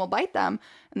aggressive and will bite them,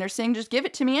 and they're saying just give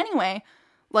it to me anyway.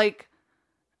 Like,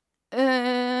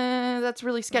 that's a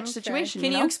really sketch situation.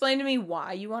 Can you you know? explain to me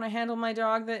why you want to handle my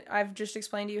dog that I've just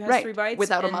explained to you has 3 bites?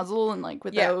 Without a And muzzle and like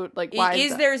without like why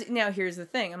is there now here's the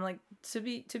thing. I'm like, to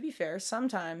be fair,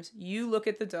 sometimes you look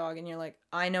at the dog and you're like,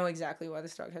 I know exactly why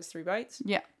this dog has 3 bites.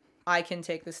 Yeah. I can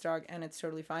take this dog and it's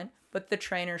totally fine. But the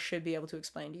trainer should be able to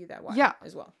explain to you that why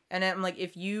as well. And I'm like,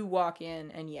 if you walk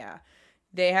in and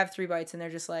they have 3 bites and they're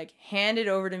just like, hand it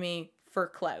over to me for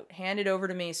clout. Hand it over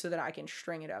to me so that I can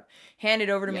string it up. Hand it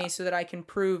over to me so that I can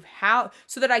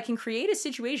so that I can create a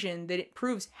situation that it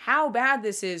proves how bad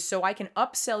this is so I can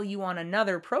upsell you on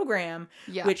another program,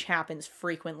 which happens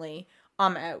frequently.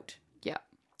 I'm out. Yeah.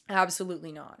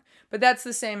 Absolutely not. But that's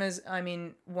the same as, I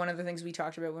mean, one of the things we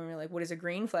talked about when we were like, what is a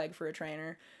green flag for a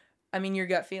trainer? I mean, your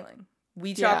gut feeling.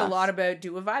 We talk a lot about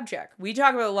do a vibe check. We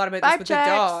talk about a lot about this with the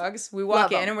dogs. We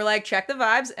walk in and we're like, check the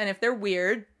vibes. And if they're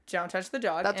weird, don't touch the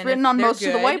dog. That's written on most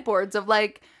of the whiteboards of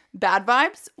like, bad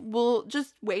vibes, we'll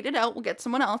just wait it out. We'll get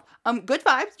someone else. Good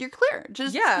vibes, you're clear.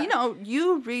 Just,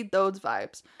 you read those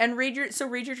vibes. And read your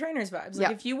trainer's vibes.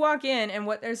 Like if you walk in and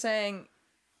what they're saying,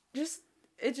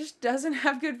 it just doesn't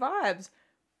have good vibes,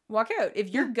 walk out. If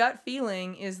your gut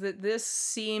feeling is that this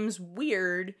seems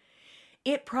weird,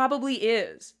 it probably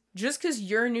is. Just because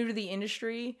you're new to the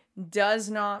industry does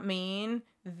not mean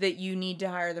that you need to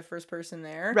hire the first person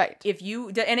there. Right.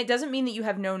 And it doesn't mean that you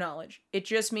have no knowledge. It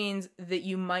just means that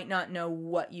you might not know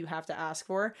what you have to ask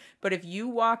for. But if you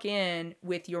walk in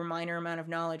with your minor amount of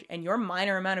knowledge and your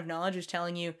minor amount of knowledge is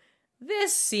telling you,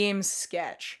 this seems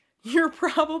sketch, you're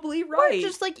probably right.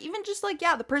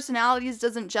 Or the personalities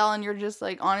doesn't gel and you're just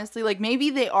like, honestly, like maybe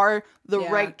they are the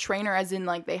right trainer as in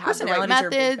like they have the right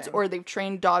methods or they've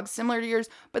trained dogs similar to yours.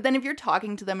 But then if you're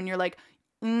talking to them and you're like,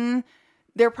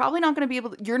 they're probably not going to be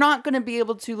able to, you're not going to be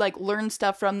able to like learn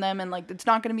stuff from them. And like, it's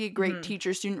not going to be a great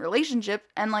teacher-student relationship.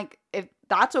 And like, if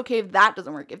that's okay, if that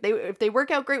doesn't work, if they work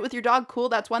out great with your dog, cool,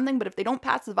 that's one thing. But if they don't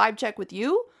pass the vibe check with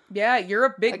you, you're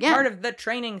a big part of the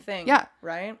training thing. Yeah.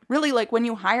 Right? Really, like when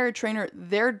you hire a trainer,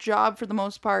 their job for the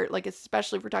most part, like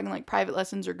especially if we're talking like private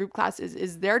lessons or group classes,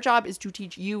 is their job is to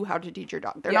teach you how to teach your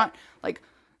dog. They're not like,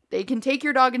 they can take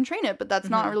your dog and train it, but that's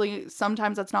not really,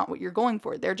 sometimes that's not what you're going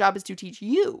for. Their job is to teach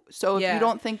you. So if you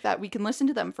don't think that we can listen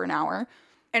to them for an hour.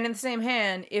 And in the same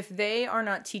hand, if they are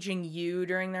not teaching you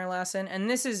during their lesson, and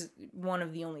this is one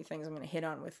of the only things I'm going to hit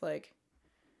on with like,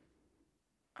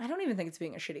 I don't even think it's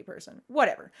being a shitty person.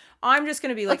 Whatever. I'm just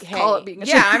going to be like, hey. Call it being a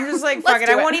shitty. I'm just like, fuck it.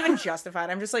 I won't even justify it.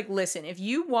 I'm just like, listen, if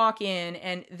you walk in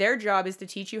and their job is to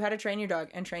teach you how to train your dog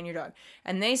and train your dog,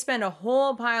 and they spend a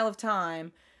whole pile of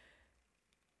time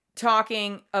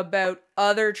talking about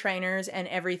other trainers and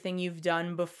everything you've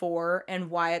done before and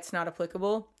why it's not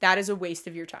applicable, that is a waste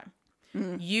of your time.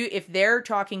 If they're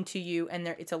talking to you and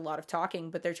it's a lot of talking,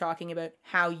 but they're talking about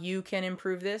how you can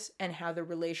improve this and how the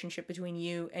relationship between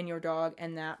you and your dog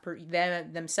and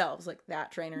them themselves, like that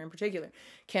trainer in particular,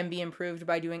 can be improved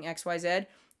by doing XYZ,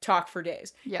 talk for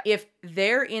days. Yeah. If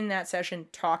they're in that session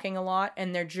talking a lot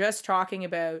and they're just talking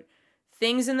about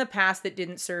things in the past that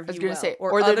didn't serve you well.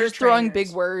 Or they're just throwing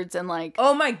big words and like,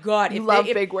 oh my God. You love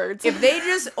big words. If they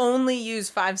just only use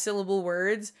 5-syllable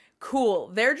words, cool.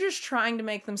 They're just trying to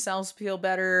make themselves feel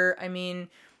better. I mean,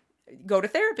 go to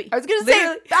therapy. I was going to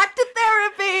say, back to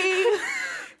therapy.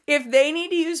 If they need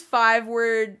to use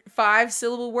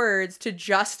 5-syllable words to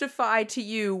justify to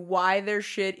you why their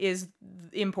shit is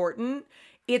important,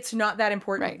 it's not that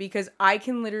important because I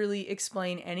can literally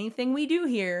explain anything we do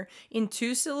here in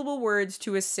 2-syllable words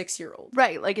to a 6-year-old.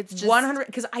 Right. Like it's just 100,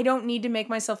 because I don't need to make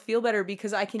myself feel better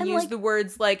because I can use the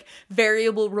words like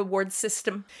variable reward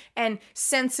system and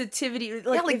sensitivity.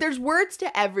 Like, there's words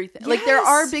to everything. Yes. Like there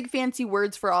are big fancy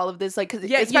words for all of this. Like, cause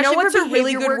you know what's a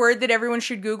really good word that everyone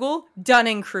should Google?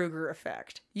 Dunning-Kruger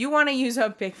effect. You want to use a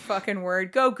big fucking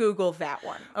word? Go Google that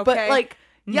one. Okay. But like,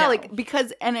 yeah, like,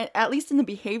 because, and at least in the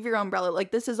behavior umbrella,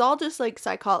 like, this is all just, like,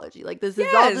 psychology. Like, this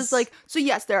is all just, like, so,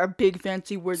 yes, there are big,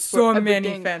 fancy words for everything. So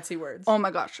many fancy words. Oh, my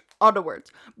gosh. All the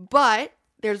words. But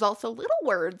there's also little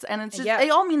words, and it's just, they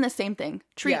all mean the same thing.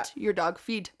 Treat your dog.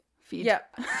 Feed. Yeah.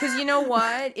 Because you know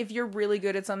what? If you're really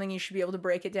good at something, you should be able to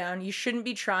break it down. You shouldn't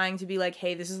be trying to be like,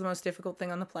 hey, this is the most difficult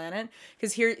thing on the planet.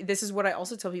 Because this is what I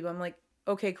also tell people. I'm like,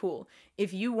 okay, cool.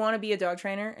 If you want to be a dog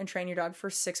trainer and train your dog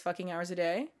for 6 fucking hours a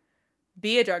day,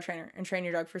 be a dog trainer and train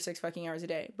your dog for 6 fucking hours a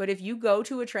day. But if you go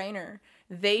to a trainer,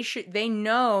 they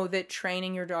know that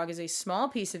training your dog is a small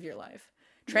piece of your life.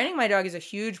 Training my dog is a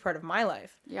huge part of my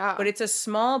life. Yeah. But it's a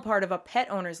small part of a pet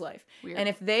owner's life. Weird. And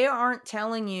if they aren't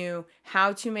telling you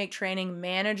how to make training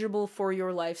manageable for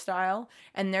your lifestyle,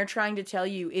 and they're trying to tell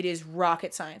you it is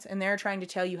rocket science, and they're trying to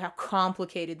tell you how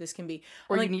complicated this can be.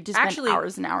 Or you need to spend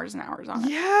hours and hours and hours on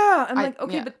it. Yeah. I'm like,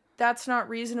 okay, but that's not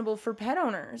reasonable for pet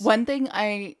owners. One thing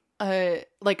I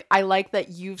like that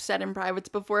you've said in privates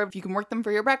before, if you can work them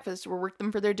for your breakfast or work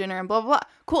them for their dinner and blah, blah, blah.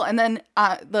 Cool. And then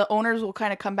the owners will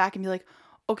kind of come back and be like,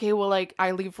 okay, well, like,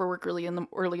 I leave for work early in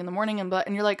the morning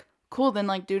and you're like, cool, then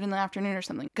like do it in the afternoon or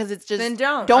something. Because it's just, then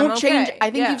don't change. okay. I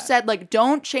think you've said like,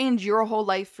 don't change your whole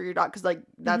life for your dog. Because like,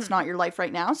 that's not your life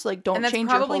right now. So like, don't change your whole life.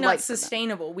 And that's probably not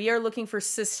sustainable. We are looking for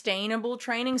sustainable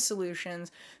training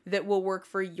solutions that will work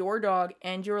for your dog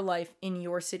and your life in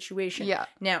your situation. Yeah.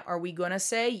 Now, are we going to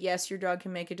say, yes, your dog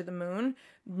can make it to the moon?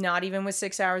 Not even with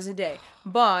 6 hours a day.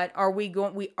 But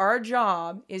our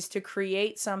job is to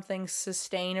create something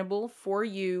sustainable for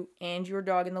you and your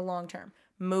dog in the long term.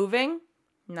 Moving,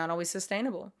 not always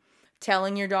sustainable.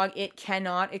 Telling your dog it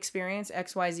cannot experience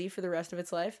XYZ for the rest of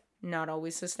its life, not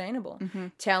always sustainable. Mm-hmm.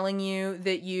 Telling you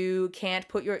that you can't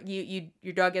put your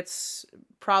dog has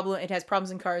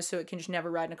problems in cars, so it can just never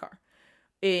ride in a car.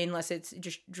 Unless it's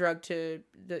just drugged to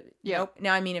the... Yeah. Nope.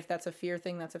 Now, I mean, if that's a fear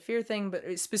thing, that's a fear thing.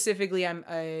 But specifically,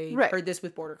 I heard this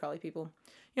with Border Collie people.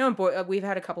 You know, we've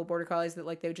had a couple Border Collies that,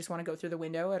 like, they just want to go through the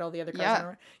window at all the other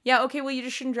cars. Yeah, okay, well, you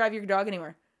just shouldn't drive your dog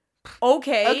anywhere.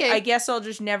 Okay, I guess I'll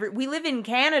just never... We live in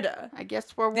Canada. I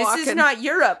guess we're walking. This is not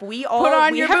Europe. We all put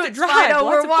on we your have boots, to drive. Fido.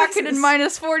 We're walking in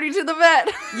 -40 to the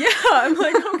vet. Yeah, I'm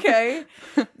like, okay.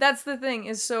 That's the thing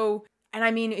is so... And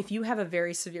I mean, if you have a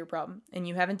very severe problem and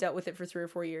you haven't dealt with it for 3 or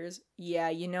 4 years, yeah,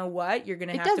 you know what? You're going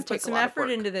to have to put some effort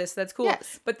into this. That's cool.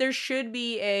 Yes. But there should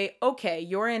be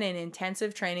you're in an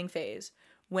intensive training phase.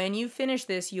 When you finish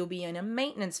this, you'll be in a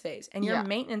maintenance phase. And your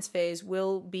maintenance phase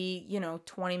will be,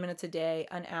 20 minutes a day,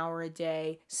 an hour a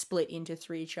day, split into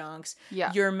 3 chunks.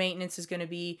 Yeah. Your maintenance is going to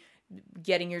be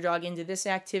getting your dog into this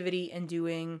activity and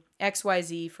doing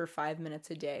XYZ for 5 minutes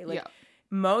a day.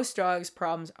 Most dogs'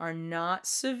 problems are not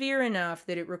severe enough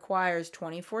that it requires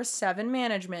 24/7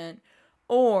 management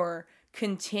or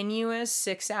continuous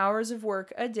 6 hours of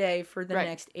work a day for the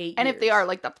next 8 years. And if they are,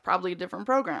 like, that's probably a different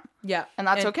program. Yeah. And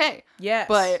that's okay. Yes.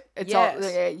 But it's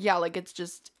like, it's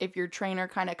just, if your trainer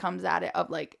kind of comes at it of,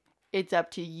 like, it's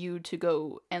up to you to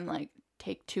go and, like,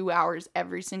 take 2 hours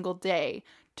every single day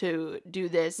to do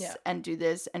this and do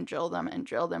this and drill them and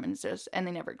it's just, and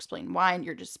they never explain why, and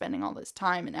you're just spending all this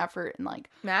time and effort and, like...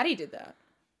 Maddie did that.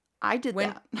 I did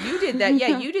that. You did that.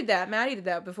 Yeah, you did that. Maddie did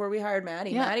that before we hired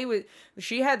Maddie. Yeah. Maddie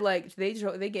she had, like,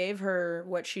 they gave her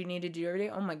what she needed to do every day.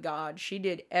 Oh my God. She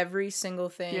did every single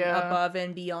thing above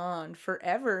and beyond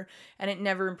forever, and it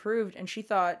never improved. And she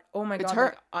thought, oh my God. It's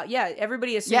her. Like,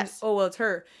 everybody assumes, oh, well, it's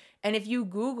her. And if you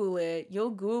Google it,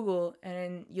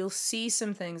 and you'll see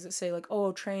some things that say, like,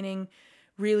 oh, training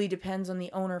really depends on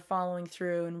the owner following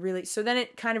through, and really, so then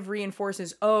it kind of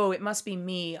reinforces, oh, it must be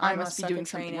me. I must be doing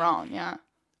something wrong. Yeah.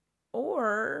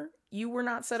 Or you were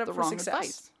not set up for success.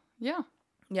 Advice. Yeah.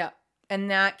 Yeah.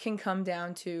 And that can come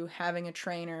down to having a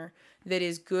trainer that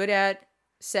is good at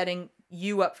setting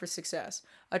you up for success.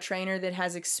 A trainer that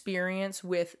has experience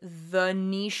with the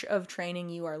niche of training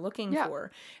you are looking for.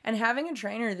 And having a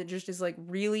trainer that just is, like,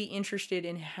 really interested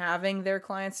in having their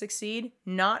clients succeed,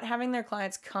 not having their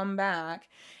clients come back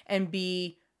and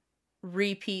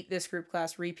repeat this group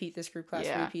class, repeat this group class,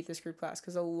 repeat this group class.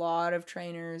 Because a lot of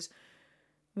trainers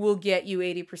will get you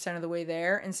 80% of the way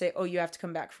there and say, oh, you have to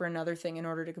come back for another thing in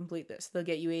order to complete this. They'll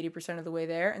get you 80% of the way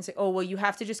there and say, oh, well, you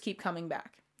have to just keep coming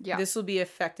back. Yeah. This will be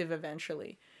effective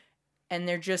eventually. And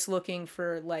they're just looking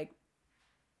for, like,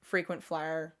 frequent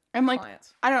flyer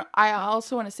clients. I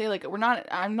also want to say, like,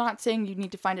 I'm not saying you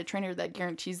need to find a trainer that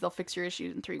guarantees they'll fix your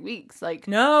issues in 3 weeks. Like,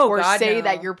 no, or God, say no.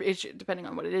 that your issue, depending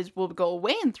on what it is, will go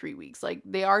away in 3 weeks. Like,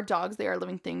 they are dogs, they are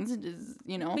living things. It is,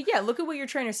 But yeah, look at what your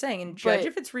trainer's saying and judge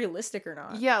if it's realistic or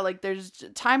not. Yeah, like, there's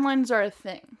timelines are a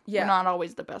thing. Yeah. We're not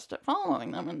always the best at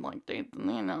following them, and, like,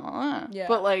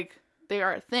 but, like, they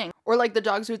are a thing. Or, like, the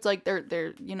dogs who it's like they're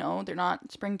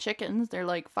not spring chickens. They're,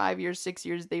 like, 5 years, 6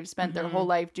 years. They've spent their whole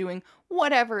life doing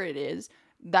whatever it is,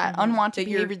 that unwanted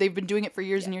behavior. They've been doing it for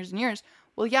years and years and years.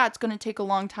 Well, yeah, it's going to take a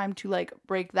long time to, like,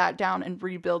 break that down and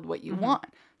rebuild what you want.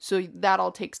 So that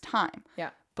all takes time. Yeah.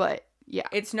 But yeah.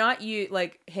 It's not you,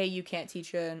 like, hey, you can't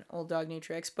teach an old dog new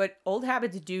tricks, but old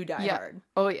habits do die hard.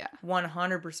 Oh, yeah.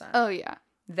 100%. Oh, yeah.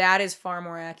 That is far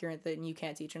more accurate than you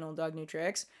can't teach an old dog new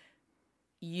tricks.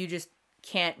 You just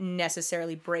can't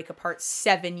necessarily break apart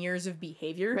 7 years of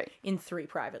behavior in 3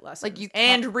 private lessons. Like, you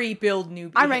and rebuild new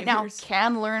behaviors. I right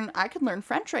now I could learn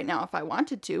French right now if I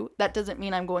wanted to. That doesn't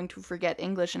mean I'm going to forget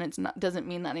English, and doesn't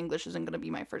mean that English isn't going to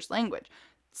be my first language.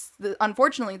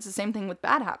 Unfortunately, it's the same thing with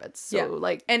bad habits. So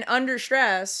like, and under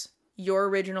stress, your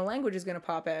original language is going to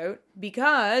pop out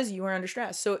because you are under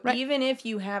stress. So even if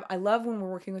you have, I love when we're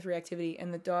working with reactivity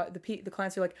and the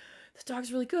clients are like, the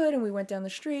dog's really good. And we went down the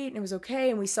street and it was okay.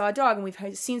 And we saw a dog and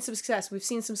we've seen some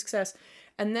success.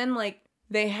 And then like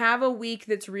they have a week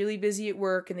that's really busy at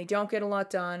work and they don't get a lot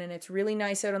done. And it's really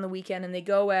nice out on the weekend. And they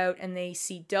go out and they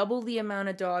see double the amount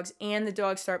of dogs and the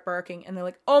dogs start barking. And they're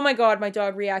like, oh my God, my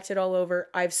dog reacted all over.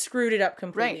 I've screwed it up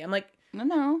completely. Right. I'm like,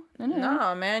 No,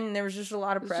 man, there was just a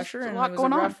lot of pressure and it was a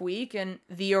rough week and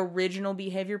the original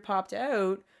behavior popped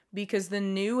out because the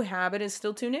new habit is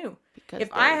still too new. Because if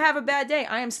I have a bad day,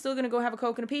 I am still going to go have a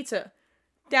Coke and a pizza.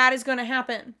 That is going to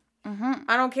happen. Mm-hmm.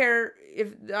 I don't care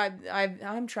if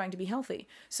I'm trying to be healthy.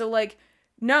 So like,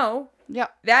 no,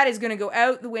 that is going to go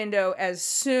out the window as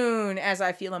soon as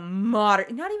I feel a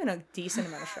moderate, not even a decent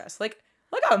amount of stress. Like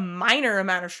a minor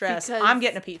amount of stress, I'm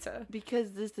getting a pizza.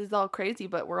 Because this is all crazy,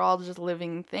 but we're all just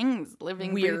living things,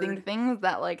 breathing things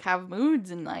that like have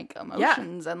moods and like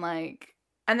emotions and like.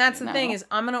 And that's the thing is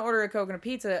I'm going to order a Coke and a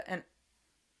pizza and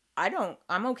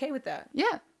I'm okay with that.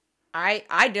 Yeah.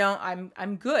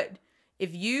 I'm good.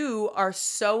 If you are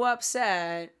so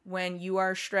upset when you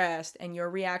are stressed and your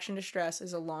reaction to stress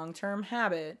is a long-term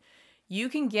habit, you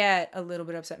can get a little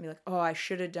bit upset and be like, oh, I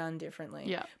should have done differently.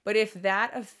 Yeah. But if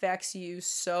that affects you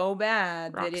so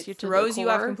bad that it throws you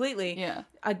off completely,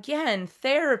 again,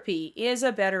 therapy is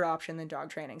a better option than dog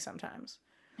training sometimes.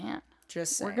 Man.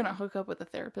 Just saying. We're going to hook up with a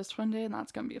therapist one day and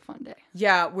that's going to be a fun day.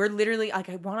 Yeah, we're literally, like,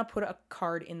 I want to put a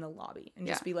card in the lobby and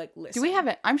just be like, listen. Do we have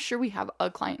it? I'm sure we have a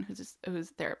client who's a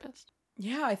therapist.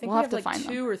 Yeah, I think we have like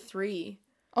 2 or 3.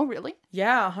 Oh, really?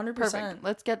 Yeah, 100%. Perfect.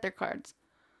 Let's get their cards.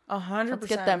 100%. Let's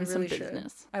get them some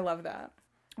business. I love that.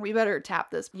 We better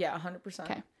tap this. Yeah, 100%.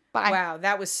 Okay. Bye. Wow,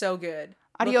 that was so good.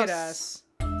 Adios. Look at us.